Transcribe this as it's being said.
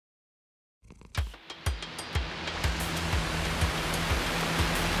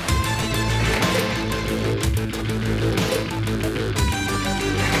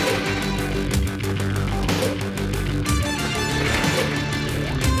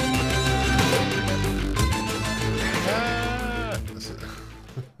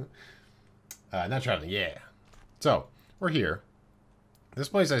Not traveling, yeah. So, we're here. This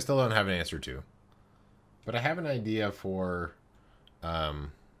place I still don't have an answer to. But I have an idea for... how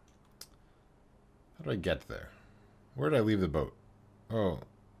do I get there? Where did I leave the boat? Oh,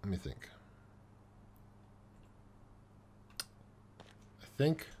 let me think. I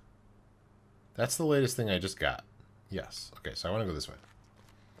think... That's the latest thing I just got. Yes. Okay, so I want to go this way.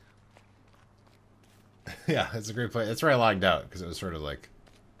 Yeah, it's a great place. That's where I logged out, because it was sort of like...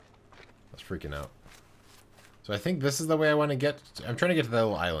 I was freaking out. So I think this is the way I want to get... I'm trying to get to that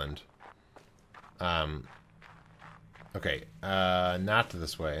little island. Okay, not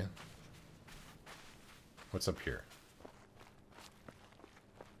this way. What's up here?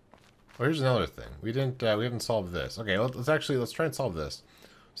 Oh, here's another thing. We haven't solved this. Okay, let's try and solve this.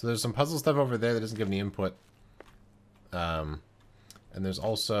 So there's some puzzle stuff over there that doesn't give any input. And there's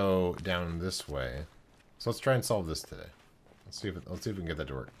also down this way. So let's try and solve this today. Let's see if we can get that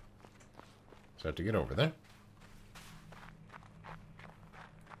to work. So I have to get over there.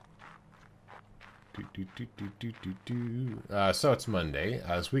 So it's Monday.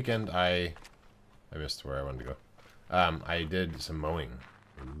 This weekend I missed where I wanted to go. I did some mowing.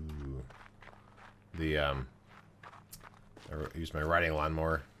 Ooh. I used my riding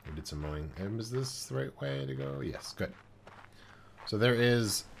lawnmower. I did some mowing. Is this the right way to go? Yes, good. So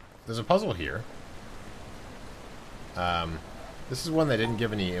there's a puzzle here. This is one that didn't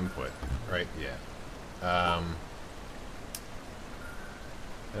give any input, right? Yeah.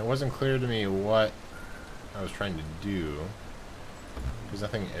 And it wasn't clear to me what I was trying to do, because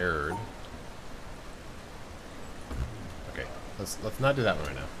nothing errored. Okay, let's not do that one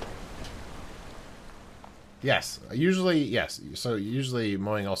right now. Yes, usually, yes. So usually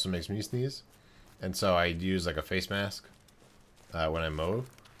mowing also makes me sneeze, and so I use like a face mask when I mow.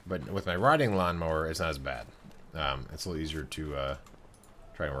 But with my riding lawnmower, it's not as bad. It's a little easier to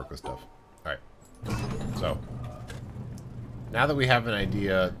try and work with stuff. All right. So now that we have an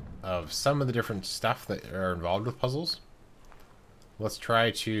idea of some of the different stuff that are involved with puzzles, let's try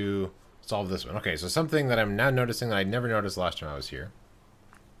to solve this one. Okay, so something that I'm now noticing that I never noticed last time I was here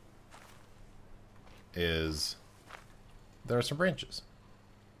is there are some branches.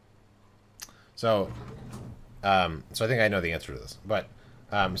 So, so I think I know the answer to this. But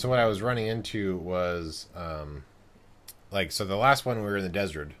so what I was running into was like, so the last one we were in the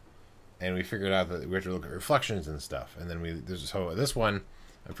desert, and we figured out that we have to look at reflections and stuff. And then so this one,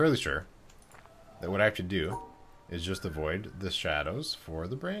 I'm fairly sure that what I have to do is just avoid the shadows for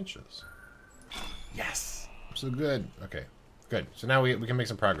the branches. Yes! So good. Okay, good. So now we can make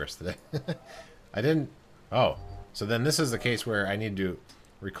some progress today. I didn't... Oh, so then this is the case where I need to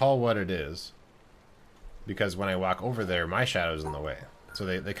recall what it is, because when I walk over there, my shadow's in the way. So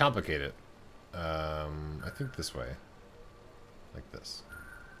they complicate it. I think this way. Like this.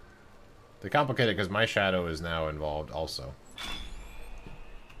 They complicate it because my shadow is now involved also.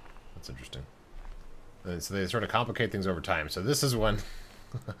 That's interesting. And so they sort of complicate things over time. So this is one...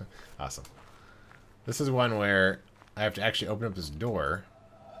 Awesome. This is one where I have to actually open up this door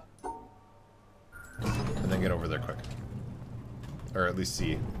and then get over there quick. Or at least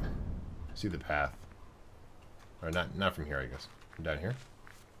see the path. Or not from here, I guess. From down here.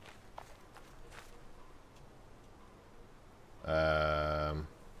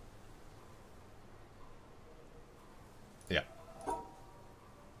 Yeah.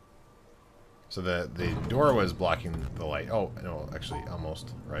 So the door was blocking the light. Oh, no, actually,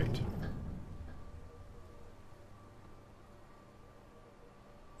 almost right.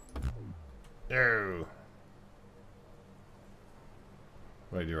 No.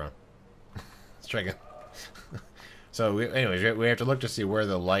 What did I do wrong? Let's try again. So, anyways, we have to look to see where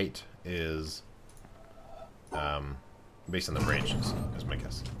the light is, based on the branches, is my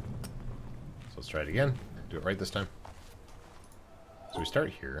guess. So let's try it again. Do it right this time. So we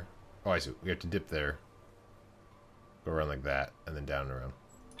start here. Oh, I see. We have to dip there. Go around like that, and then down and around.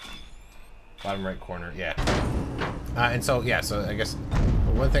 Bottom right corner, yeah. And so, yeah, so I guess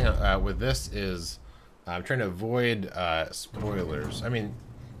one thing with this is I'm trying to avoid spoilers. I mean,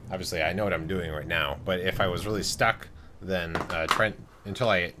 obviously I know what I'm doing right now, but if I was really stuck, then try until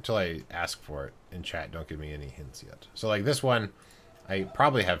I ask for it in chat. Don't give me any hints yet. So like this one, I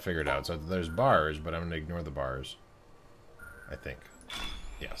probably have figured out. So there's bars, but I'm gonna ignore the bars. I think.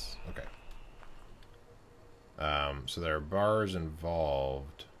 Yes. Okay. So there are bars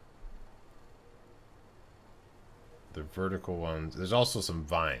involved. The vertical ones. There's also some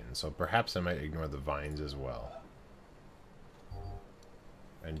vines, so perhaps I might ignore the vines as well.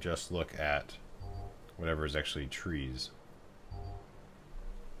 And just look at whatever is actually trees.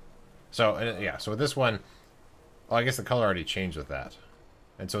 So, yeah, so with this one, well, I guess the color already changed with that.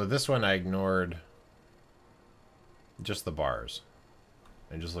 And so this one I ignored just the bars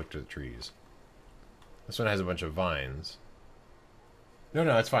and just looked at the trees. This one has a bunch of vines. No,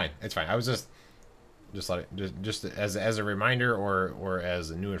 no, it's fine. It's fine. I was just as a reminder or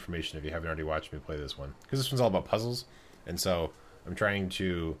as new information if you haven't already watched me play this one, because this one's all about puzzles, and so I'm trying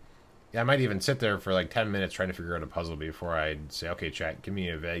to. Yeah, I might even sit there for like 10 minutes trying to figure out a puzzle before I say, okay, chat, give me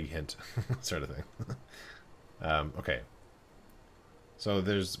a vague hint, sort of thing. Okay. So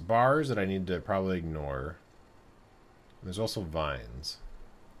there's bars that I need to probably ignore. There's also vines.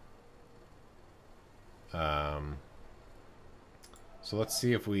 So let's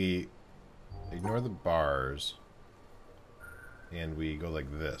see if we ignore the bars and we go like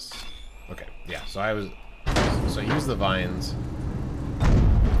this. Okay, yeah, so I use the vines.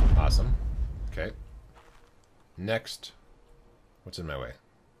 Awesome. Okay. Next, what's in my way?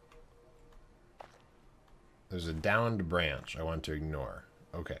 There's a downed branch I want to ignore.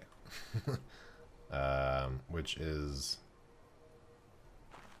 Okay. Which is...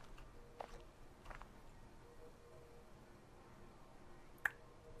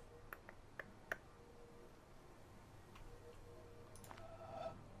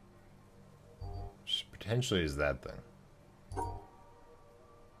 potentially is that thing.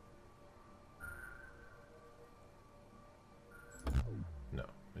 No,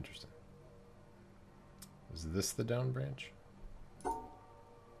 interesting. Is this the down branch? I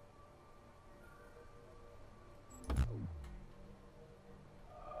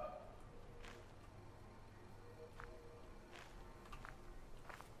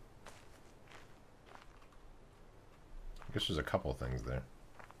guess there's a couple things there.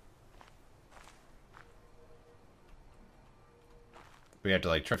 We have to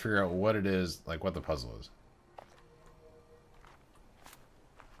like try to figure out what it is, like what the puzzle is.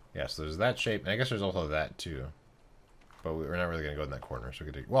 Yeah, so there's that shape, and I guess there's also that too. But we're not really going to go in that corner, so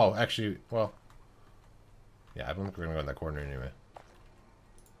we could do... Well, actually, well... Yeah, I don't think we're going to go in that corner anyway.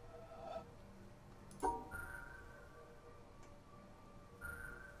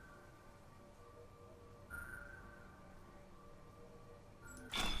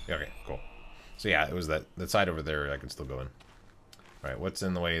 Yeah, okay, cool. So yeah, it was that side over there I can still go in. Alright, what's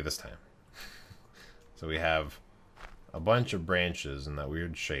in the way this time? So we have a bunch of branches in that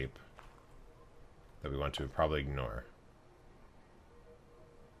weird shape that we want to probably ignore.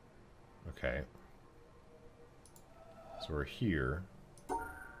 Okay. So we're here.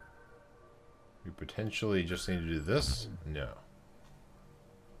 We potentially just need to do this? No.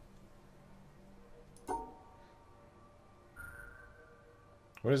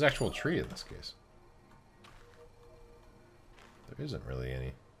 What is actual tree in this case? There isn't really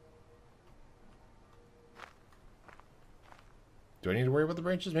any. Do I need to worry about the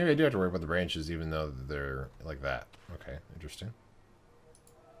branches? Maybe I do have to worry about the branches even though they're like that. Okay, interesting.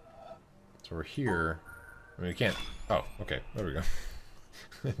 So we're here. I mean, we can't... Oh, okay. There we go.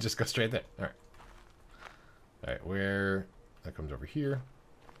 Just go straight there. Alright. Alright, where... That comes over here.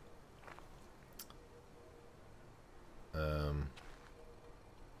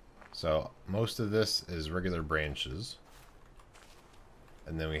 So most of this is regular branches.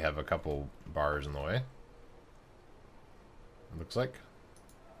 And then we have a couple bars in the way. It looks like.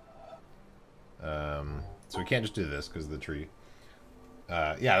 So we can't just do this because of the tree.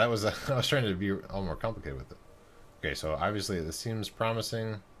 Yeah, that was... I was trying to be a little more complicated with it. Okay, so obviously this seems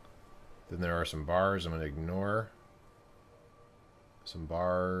promising. Then there are some bars I'm going to ignore. Some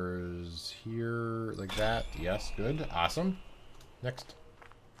bars here, like that. Yes, good. Awesome. Next.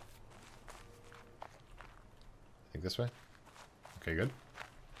 I think this way. Okay, good.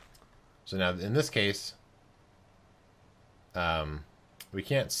 So now, in this case, we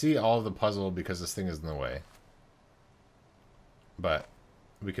can't see all of the puzzle because this thing is in the way. But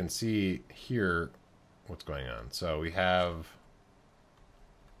we can see here what's going on. So we have...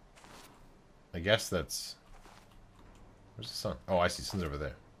 I guess that's... Where's the sun? Oh, I see. Sun's over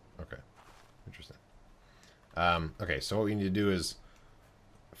there. Okay. Interesting. Okay, so what we need to do is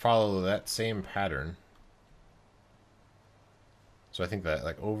follow that same pattern. So I think that,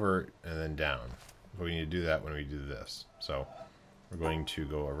 like, over and then down. But we need to do that when we do this. So we're going to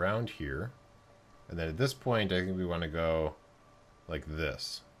go around here. And then at this point, I think we want to go like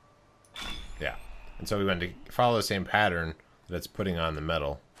this. Yeah. And so we want to follow the same pattern that it's putting on the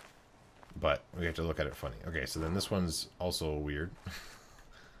metal. But we have to look at it funny. Okay, so then this one's also weird.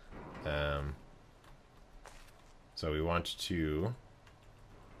 So we want to...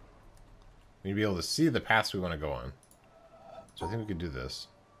 We need to be able to see the paths we want to go on. So I think we could do this.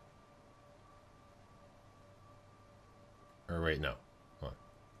 Or wait, no. Hold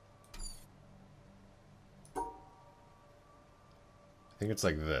on. I think it's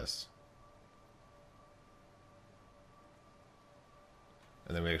like this.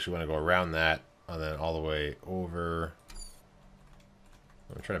 And then we actually want to go around that, and then all the way over.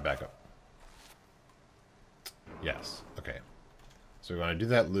 I'm trying to back up. Yes. Okay. So we want to do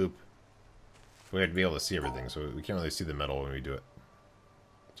that loop. We have to be able to see everything, so we can't really see the metal when we do it.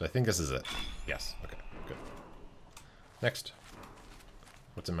 So I think this is it. Yes. Okay. Good. Next.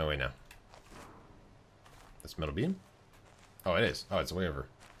 What's in my way now? This metal beam? Oh, it is. Oh, it's way over.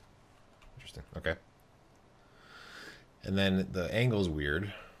 Interesting. Okay. And then the angle's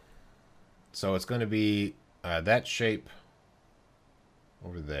weird. So it's going to be that shape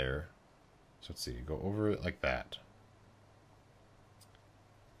over there. So let's see. Go over it like that.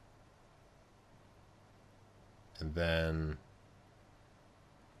 And then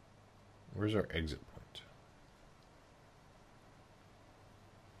where's our exit point?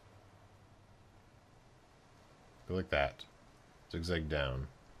 Go like that. Zigzag down.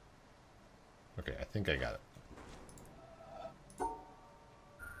 Okay, I think I got it.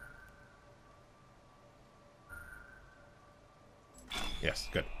 Yes,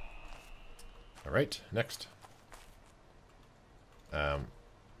 good. All right, next.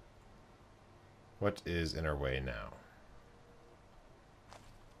 What is in our way now?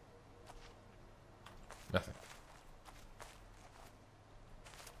 Nothing.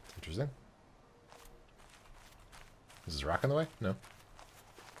 Interesting. Is this rock in the way? No.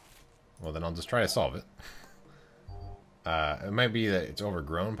 Well, then I'll just try to solve it. It might be that it's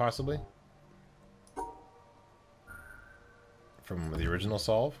overgrown, possibly. From the original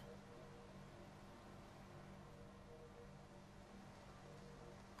solve.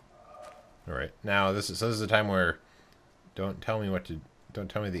 Alright, now this is a time where don't tell me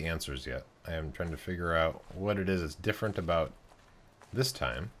the answers yet. I am trying to figure out what it is that's different about this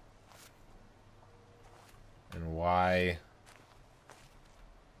time. And why.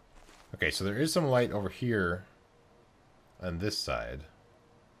 Okay, so there is some light over here on this side.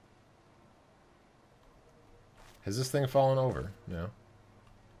 Has this thing fallen over? No.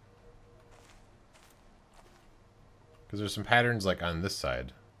 Because there's some patterns like on this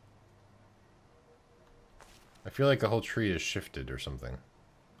side. I feel like the whole tree is shifted or something.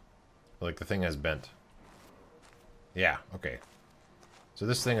 Like the thing has bent. Yeah, okay. So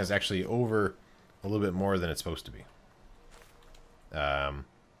this thing is actually over a little bit more than it's supposed to be. I'm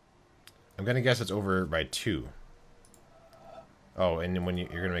going to guess it's over by 2. Oh, and when you're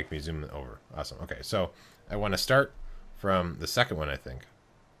going to make me zoom over. Awesome. Okay, so I want to start from the second one, I think.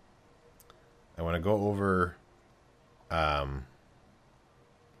 I want to go over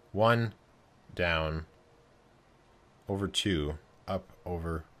 1, down, over 2, up,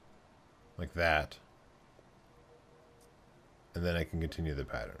 over, like that. And then I can continue the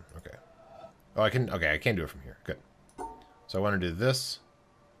pattern. Okay. Oh, I can do it from here. Good. So I want to do this,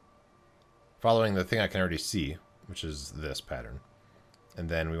 following the thing I can already see, which is this pattern. And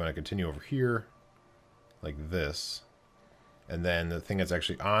then we want to continue over here, like this. And then the thing that's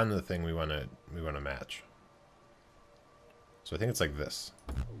actually on the thing we want to match. So I think it's like this.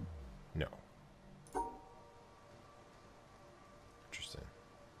 No. Interesting.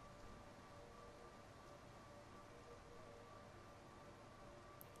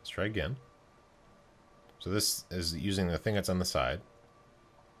 Let's try again. So this is using the thing that's on the side.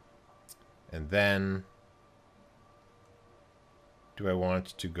 And then do I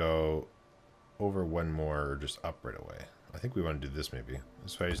want to go over one more or just up right away? I think we want to do this maybe.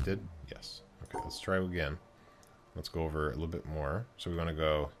 This is what I just did? Yes. Okay, let's try again. Let's go over a little bit more. So we want to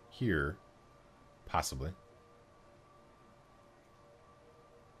go here, possibly.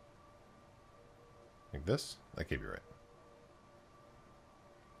 Like this? That can't be right.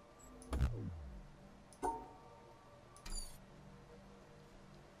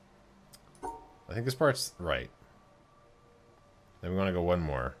 I think this part's right. Then we want to go one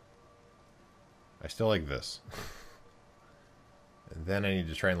more. I still like this. And then I need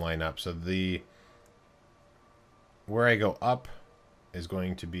to try and line up. So where I go up is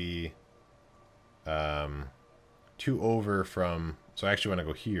going to be 2 over from, so I actually want to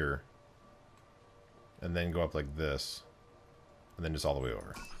go here and then go up like this and then just all the way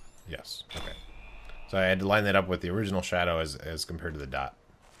over. Yes. Okay. So I had to line that up with the original shadow as compared to the dot.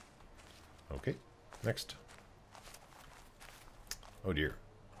 Okay. Next. Oh dear.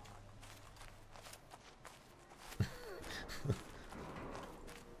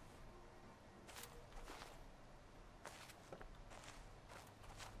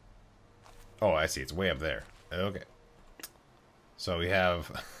 Oh, I see. It's way up there. Okay. So we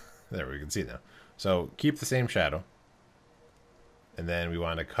have... there, we can see it now. So keep the same shadow. And then we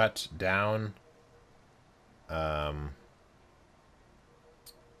want to cut down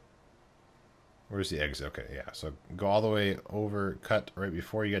Where's the exit? Okay, yeah. So go all the way over, cut right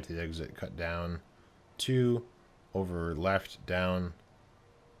before you get to the exit, cut down 2, over left, down,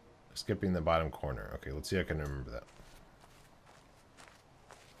 skipping the bottom corner. Okay, let's see if I can remember that.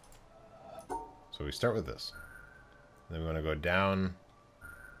 So we start with this. Then we want to go down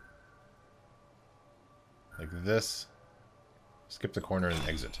like this, skip the corner and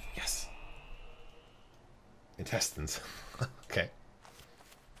exit. Yes! Intestines. Okay.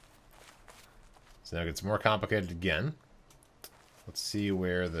 So now it gets more complicated again. Let's see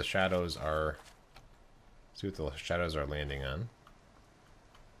where the shadows are. See what the shadows are landing on.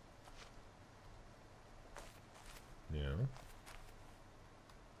 Yeah.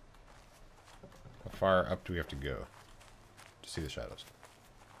 How far up do we have to go to see the shadows?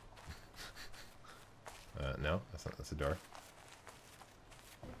 No, that's not. That's a door.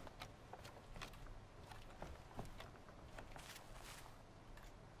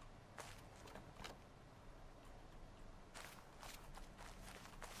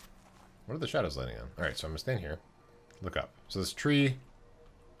 What are the shadows landing on? Alright, so I'm going to stand here. Look up. So this tree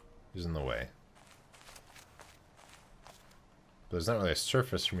is in the way. But there's not really a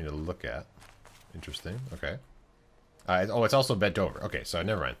surface for me to look at. Interesting. Okay. Oh, it's also bent over. Okay, so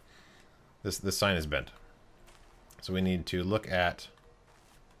never mind. This sign is bent. So we need to look at...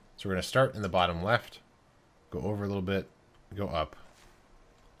 So we're going to start in the bottom left. Go over a little bit. Go up.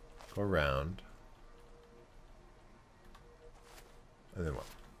 Go around. And then what?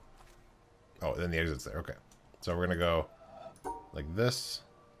 Oh, then the exit's there. Okay. So we're going to go like this.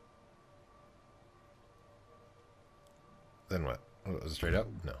 Then what? Oh, is it straight up?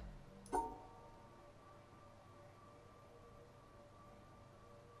 No.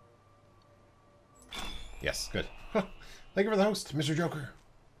 Yes, good. Thank you for the host, Mr. Joker.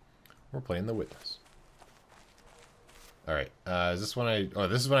 We're playing the Witness. Alright, is this one I... Oh,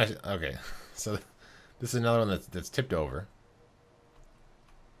 this is when I... Okay, so this is another one that's tipped over.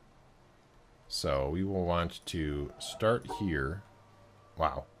 So we will want to start here.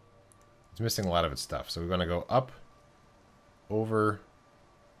 Wow. It's missing a lot of its stuff. So we're going to go up, over,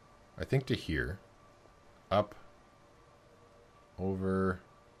 I think to here. Up, over,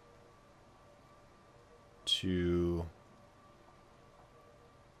 to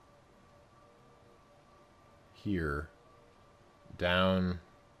here, down,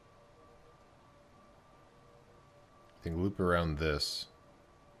 I think loop around this,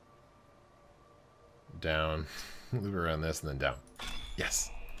 down, loop around this, and then down. Yes.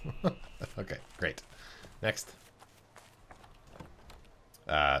 Okay, great. Next.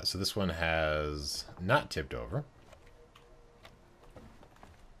 So this one has not tipped over.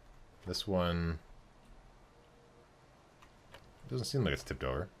 This one doesn't seem like it's tipped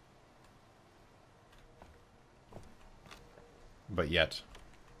over. But yet,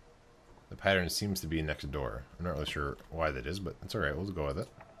 the pattern seems to be next door. I'm not really sure why that is, but it's alright, we'll go with it.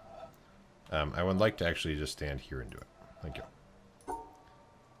 I would like to actually just stand here and do it. Thank you.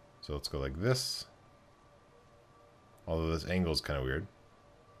 So let's go like this. Although this angle is kind of weird.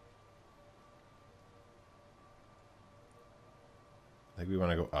 I think we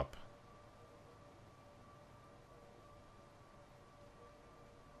want to go up.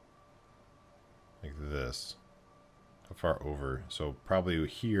 Like this. How far over? So probably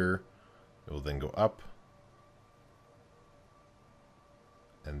here. It will then go up.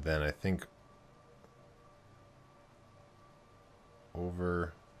 And then I think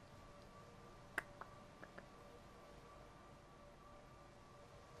over.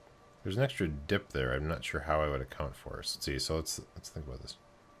 There's an extra dip there. I'm not sure how I would account for it. Let's see. So let's think about this.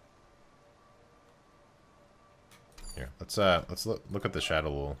 Here, let's look at the shadow a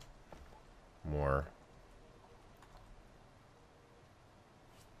little more.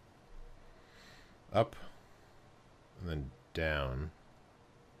 Up and then down.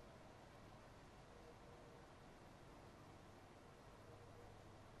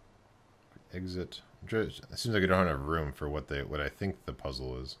 Exit. It seems like I don't have room for what I think the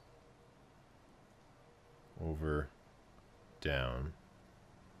puzzle is. Over, down.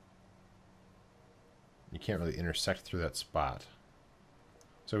 You can't really intersect through that spot.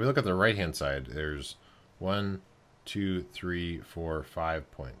 So if we look at the right hand side, there's 1, 2, 3, 4,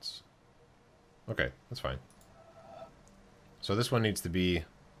 5 points. Okay, that's fine. So this one needs to be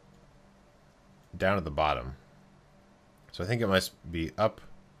down at the bottom. So I think it must be up,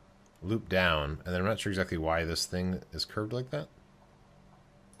 loop down, and then I'm not sure exactly why this thing is curved like that.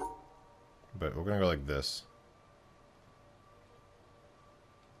 But we're going to go like this.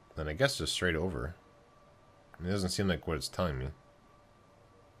 Then I guess just straight over. It doesn't seem like what it's telling me.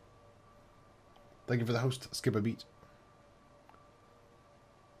 Thank you for the host. Skip a beat.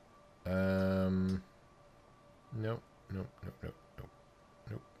 Nope, nope, nope, nope, nope,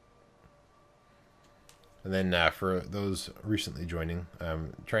 nope. And then for those recently joining,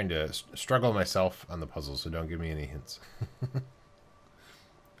 I'm trying to struggle myself on the puzzle, so don't give me any hints.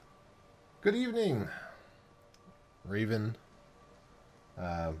 Good evening, Raven.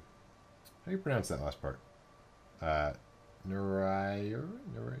 How do you pronounce that last part? Nurayer?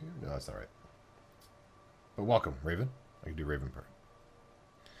 No, that's not right. But welcome, Raven. I can do Raven part.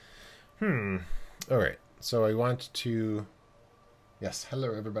 Alright, so I want to... Yes,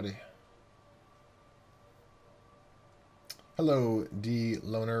 hello everybody. Hello, D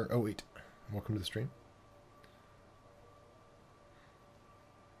Loner. Oh wait, welcome to the stream.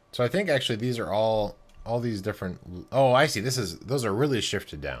 So I think actually these are all these different... Oh, I see. Those are really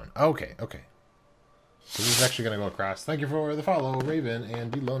shifted down. Okay, okay. So this is actually going to go across. Thank you for the follow, Raven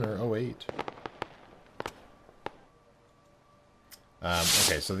and D Loner 08.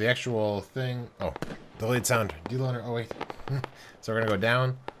 Okay, so the actual thing... Oh, delayed sound. D Loner 08. So we're going to go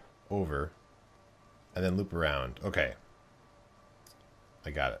down, over, and then loop around. Okay. I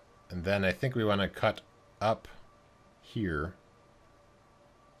got it. And then I think we want to cut up here.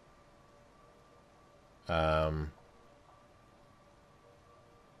 And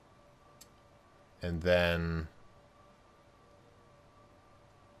then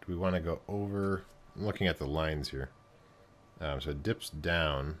do we want to go over? I'm looking at the lines here. So it dips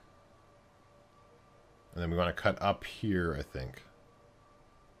down. And then we want to cut up here, I think.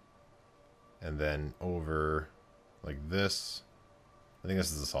 And then over like this. I think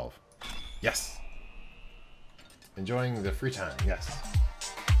this is the solve. Yes! Enjoying the free time, yes.